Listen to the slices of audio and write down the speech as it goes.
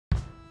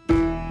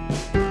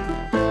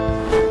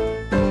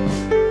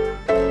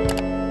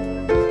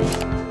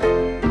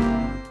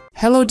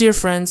Hello dear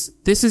friends,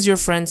 this is your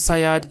friend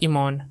Syed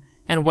Iman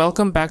and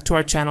welcome back to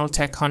our channel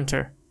Tech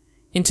Hunter.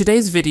 In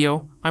today's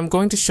video, I'm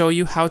going to show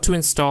you how to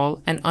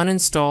install and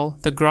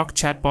uninstall the Grok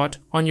chatbot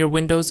on your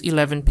Windows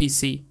 11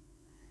 PC.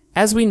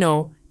 As we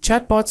know,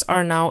 chatbots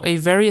are now a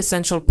very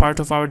essential part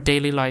of our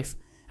daily life,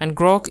 and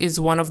Grok is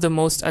one of the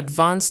most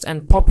advanced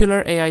and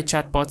popular AI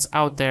chatbots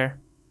out there.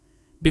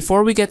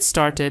 Before we get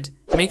started,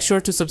 make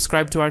sure to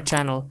subscribe to our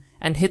channel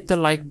and hit the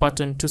like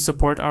button to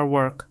support our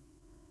work.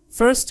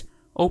 First,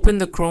 open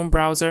the Chrome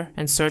browser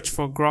and search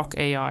for Grok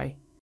AI.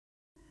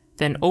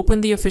 Then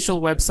open the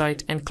official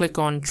website and click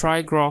on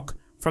Try Grok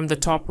from the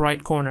top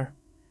right corner.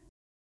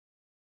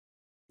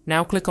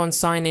 Now click on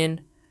Sign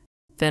In,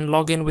 then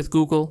log in with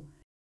Google,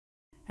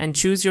 and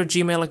choose your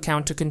Gmail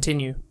account to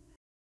continue.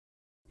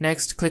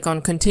 Next, click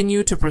on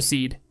Continue to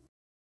proceed.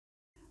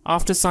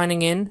 After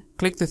signing in,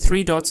 click the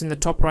three dots in the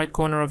top right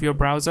corner of your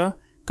browser,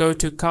 go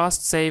to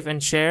Cast, Save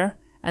and Share,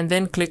 and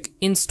then click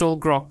Install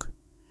Grok.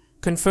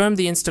 Confirm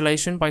the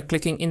installation by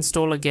clicking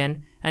Install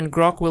again, and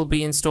Grok will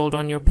be installed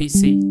on your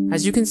PC.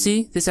 As you can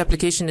see, this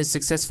application is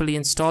successfully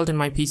installed in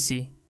my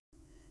PC.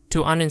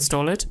 To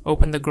uninstall it,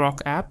 open the Grok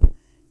app,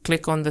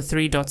 click on the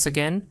three dots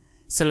again,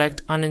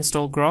 select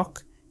Uninstall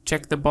Grok,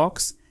 check the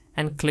box,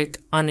 and click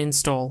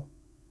Uninstall.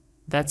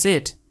 That's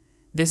it.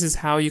 This is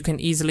how you can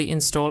easily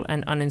install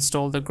and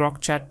uninstall the Grok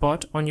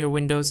chatbot on your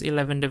Windows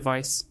 11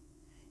 device.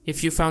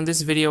 If you found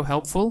this video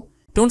helpful,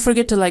 don't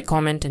forget to like,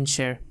 comment, and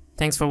share.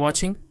 Thanks for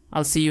watching.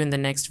 I'll see you in the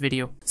next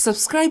video.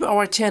 Subscribe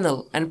our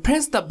channel and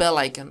press the bell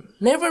icon.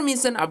 Never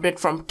miss an update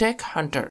from Tech Hunter.